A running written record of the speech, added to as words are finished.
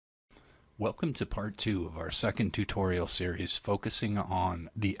Welcome to part 2 of our second tutorial series focusing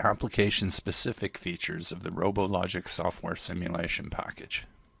on the application-specific features of the RoboLogix software simulation package.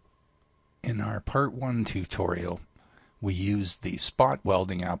 In our part 1 tutorial, we used the spot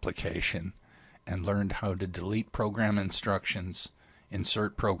welding application and learned how to delete program instructions,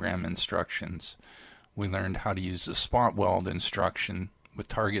 insert program instructions. We learned how to use the spot weld instruction with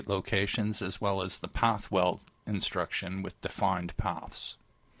target locations as well as the PATHWELD instruction with defined paths.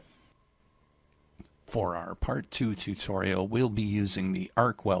 For our Part 2 tutorial, we'll be using the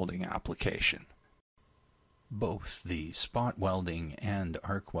Arc Welding application. Both the spot welding and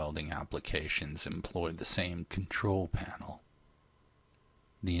arc welding applications employ the same control panel.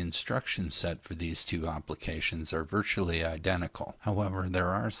 The instruction set for these two applications are virtually identical. However, there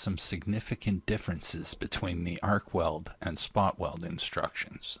are some significant differences between the arc weld and spot weld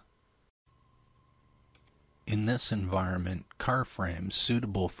instructions. In this environment, car frames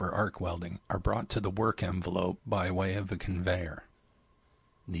suitable for arc welding are brought to the work envelope by way of a conveyor.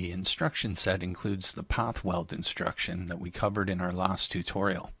 The instruction set includes the PATHWELD instruction that we covered in our last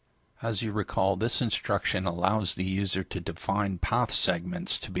tutorial. As you recall, this instruction allows the user to define path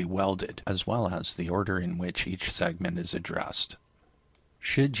segments to be welded, as well as the order in which each segment is addressed.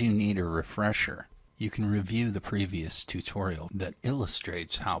 Should you need a refresher, you can review the previous tutorial that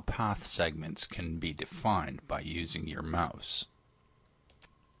illustrates how path segments can be defined by using your mouse.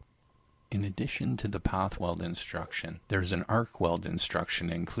 In addition to the PATHWELD instruction, there's an ARCWELD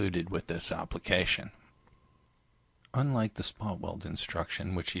instruction included with this application. Unlike the spot weld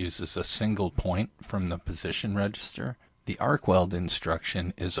instruction, which uses a single point from the position register, the ARCWELD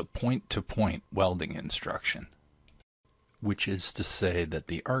instruction is a point-to-point welding instruction, which is to say that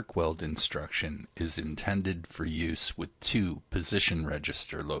the ARCWELD instruction is intended for use with two position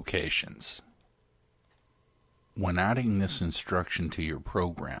register locations. When adding this instruction to your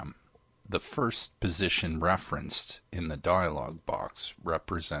program, the first position referenced in the dialog box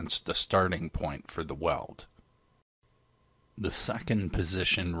represents the starting point for the weld. The second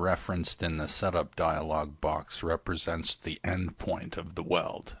position referenced in the setup dialog box represents the end point of the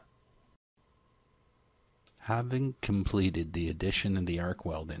weld. Having completed the addition of the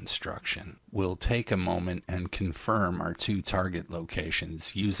ARCWELD instruction, we'll take a moment and confirm our two target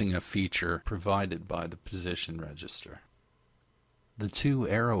locations using a feature provided by the position register. The two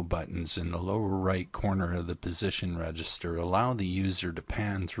arrow buttons in the lower right corner of the position register allow the user to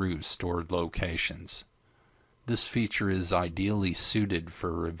pan through stored locations. This feature is ideally suited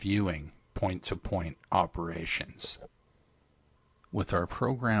for reviewing point-to-point operations. With our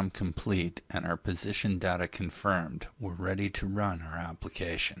program complete and our position data confirmed, we're ready to run our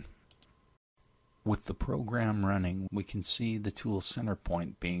application. With the program running, we can see the tool center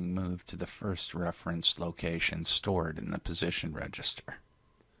point being moved to the first reference location stored in the position register.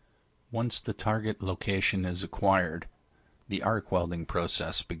 Once the target location is acquired, the arc welding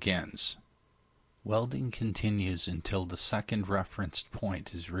process begins. Welding continues until the second referenced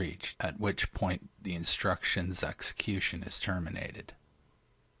point is reached, at which point the instruction's execution is terminated.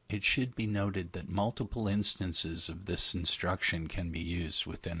 It should be noted that multiple instances of this instruction can be used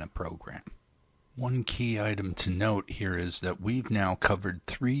within a program. One key item to note here is that we've now covered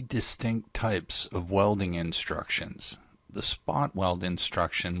three distinct types of welding instructions. The spot weld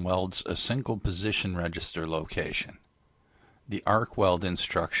instruction welds a single position register location. The arc weld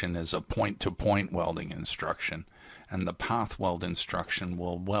instruction is a point-to-point welding instruction, and the PATHWELD instruction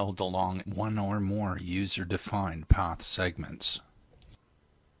will weld along one or more user-defined path segments.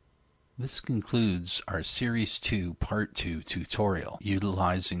 This concludes our Series 2 Part 2 tutorial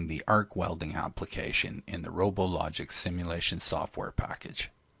utilizing the arc welding application in the RoboLogix simulation software package.